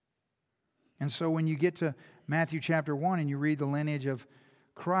 And so when you get to Matthew chapter 1 and you read the lineage of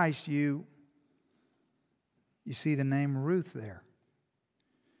Christ, you see the name Ruth there.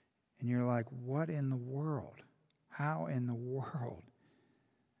 And you're like, what in the world? How in the world?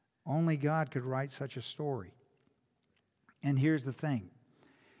 Only God could write such a story. And here's the thing.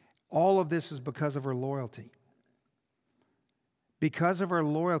 All of this is because of her loyalty. Because of her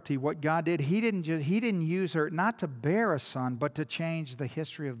loyalty, what God did, He didn't use her not to bear a son, but to change the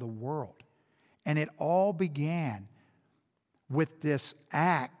history of the world. And it all began with this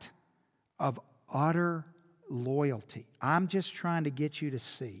act of utter loyalty. I'm just trying to get you to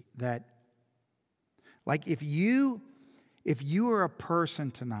see that, like, if you are a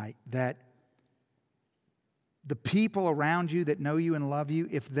person tonight that the people around you that know you and love you,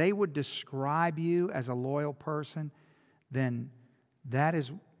 if they would describe you as a loyal person, then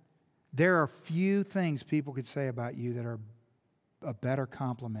there are few things people could say about you that are a better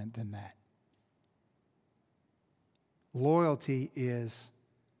compliment than that. Loyalty is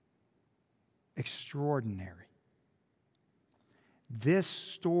extraordinary. This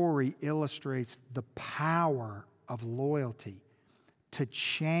story illustrates the power of loyalty to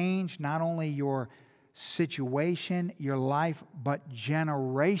change not only your situation, your life, but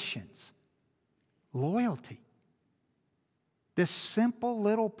generations. Loyalty. This simple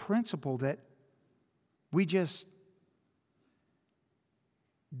little principle that we just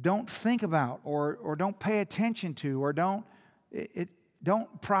don't think about or don't pay attention to or don't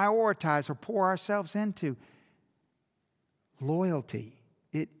prioritize or pour ourselves into. Loyalty.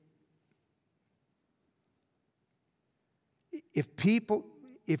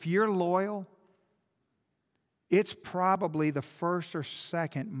 If you're loyal, it's probably the first or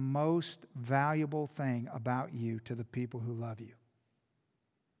second most valuable thing about you to the people who love you.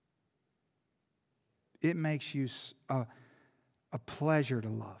 It makes you a pleasure to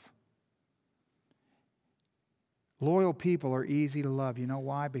love. Loyal people are easy to love. You know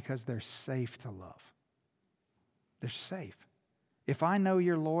why? Because they're safe to love. They're safe. If I know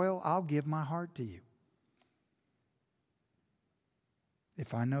you're loyal, I'll give my heart to you.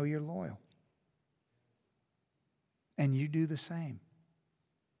 If I know you're loyal. And you do the same.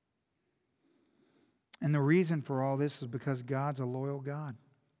 And the reason for all this is because God's a loyal God.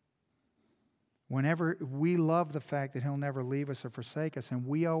 Whenever we love the fact that He'll never leave us or forsake us, and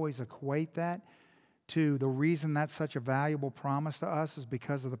we always equate that to the reason that's such a valuable promise to us is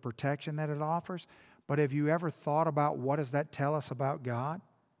because of the protection that it offers. But have you ever thought about what does that tell us about God?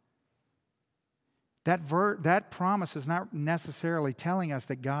 That promise is not necessarily telling us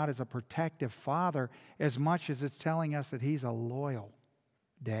that God is a protective father as much as it's telling us that He's a loyal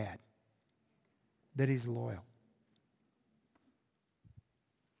dad. That He's loyal.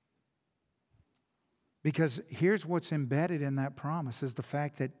 Because here's what's embedded in that promise is the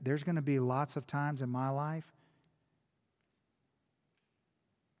fact that there's going to be lots of times in my life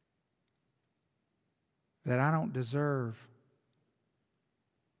that I don't deserve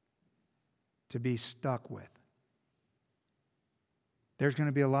to be stuck with. There's going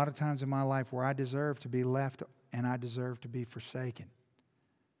to be a lot of times in my life where I deserve to be left and I deserve to be forsaken.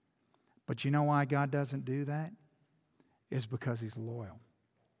 But you know why God doesn't do that? It's because He's loyal.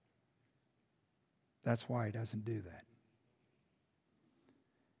 That's why He doesn't do that.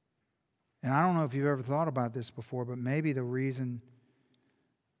 And I don't know if you've ever thought about this before, but maybe the reason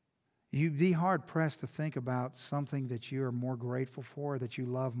you'd be hard-pressed to think about something that you are more grateful for, that you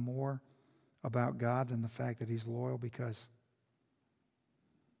love more about God than the fact that He's loyal, because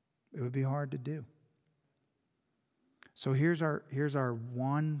it would be hard to do. So here's our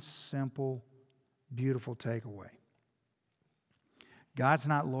one simple, beautiful takeaway. God's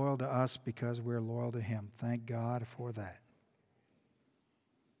not loyal to us because we're loyal to Him. Thank God for that.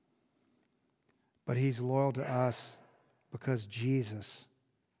 But He's loyal to us because Jesus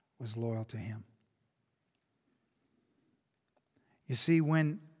was loyal to Him. You see,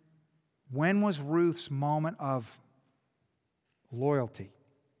 when was Ruth's moment of loyalty?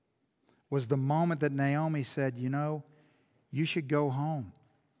 Was the moment that Naomi said, you know, you should go home.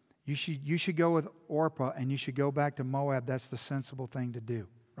 You should go with Orpah and you should go back to Moab. That's the sensible thing to do,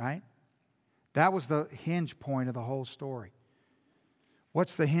 right? That was the hinge point of the whole story.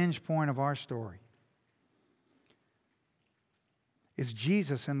 What's the hinge point of our story? It's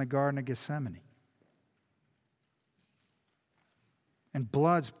Jesus in the Garden of Gethsemane. and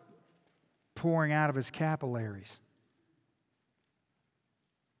blood's pouring out of his capillaries.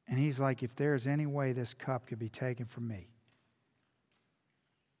 And he's like, if there's any way this cup could be taken from me,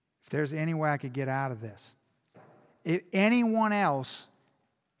 if there's any way I could get out of this, if anyone else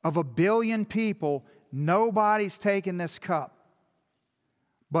of 1 billion people, nobody's taking this cup.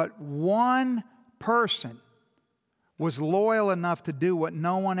 But one person was loyal enough to do what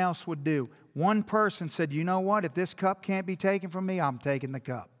no one else would do. One person said, you know what? If this cup can't be taken from me, I'm taking the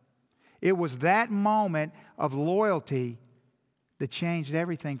cup. It was that moment of loyalty that changed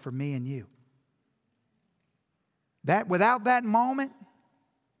everything for me and you. Without that moment,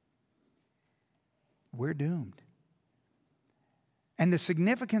 we're doomed. And the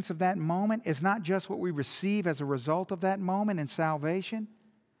significance of that moment is not just what we receive as a result of that moment in salvation,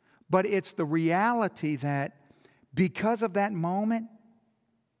 but it's the reality that because of that moment,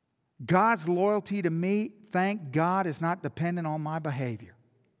 God's loyalty to me, thank God, is not dependent on my behavior.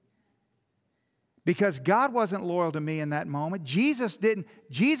 Because God wasn't loyal to me in that moment. Jesus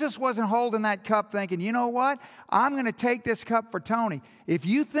wasn't holding that cup thinking, you know what? I'm going to take this cup for Tony. If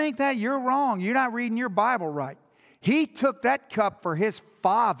you think that, you're wrong. You're not reading your Bible right. He took that cup for his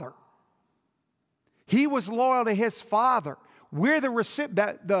Father. He was loyal to his Father. We're the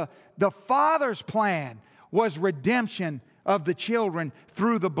recipient. The Father's plan was redemption of the children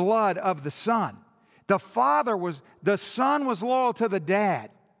through the blood of the Son. The Son was loyal to the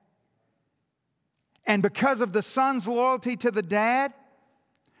Dad. And because of the Son's loyalty to the Dad,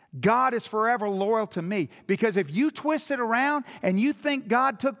 God is forever loyal to me. Because if you twist it around and you think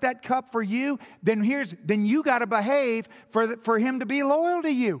God took that cup for you, then you got to behave for Him to be loyal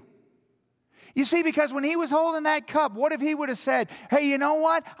to you. You see, because when He was holding that cup, what if He would have said, hey, you know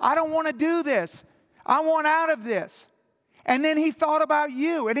what? I don't want to do this. I want out of this. And then He thought about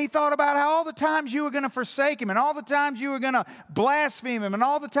you, and He thought about how all the times you were going to forsake Him, and all the times you were going to blaspheme Him, and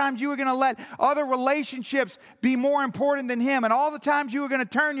all the times you were going to let other relationships be more important than Him, and all the times you were going to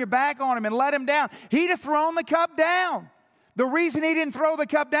turn your back on Him and let Him down. He'd have thrown the cup down. The reason He didn't throw the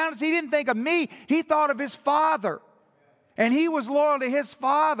cup down is He didn't think of me. He thought of His Father. And He was loyal to His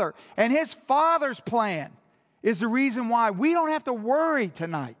Father. And His Father's plan is the reason why we don't have to worry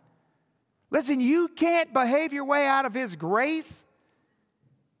tonight. Listen, you can't behave your way out of His grace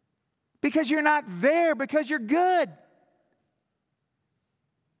because you're not there because you're good.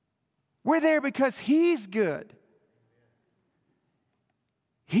 We're there because He's good.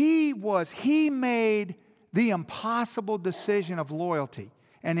 He made the impossible decision of loyalty.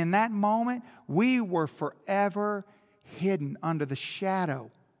 And in that moment, we were forever hidden under the shadow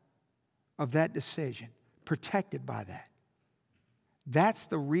of that decision, protected by that. That's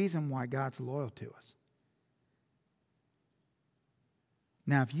the reason why God's loyal to us.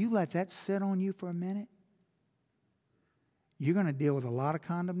 Now, if you let that sit on you for a minute, you're going to deal with a lot of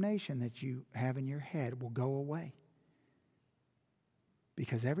condemnation that you have in your head will go away.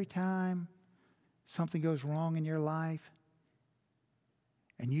 Because every time something goes wrong in your life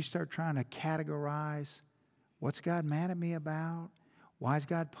and you start trying to categorize, what's God mad at me about? Why is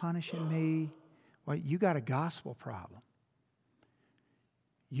God punishing me? Well, you got a gospel problem.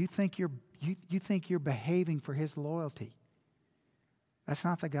 You think you're behaving for His loyalty. That's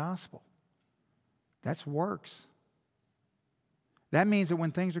not the gospel. That's works. That means that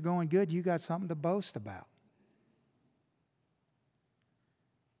when things are going good, you got something to boast about.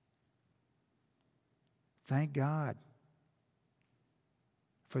 Thank God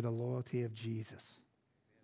for the loyalty of Jesus.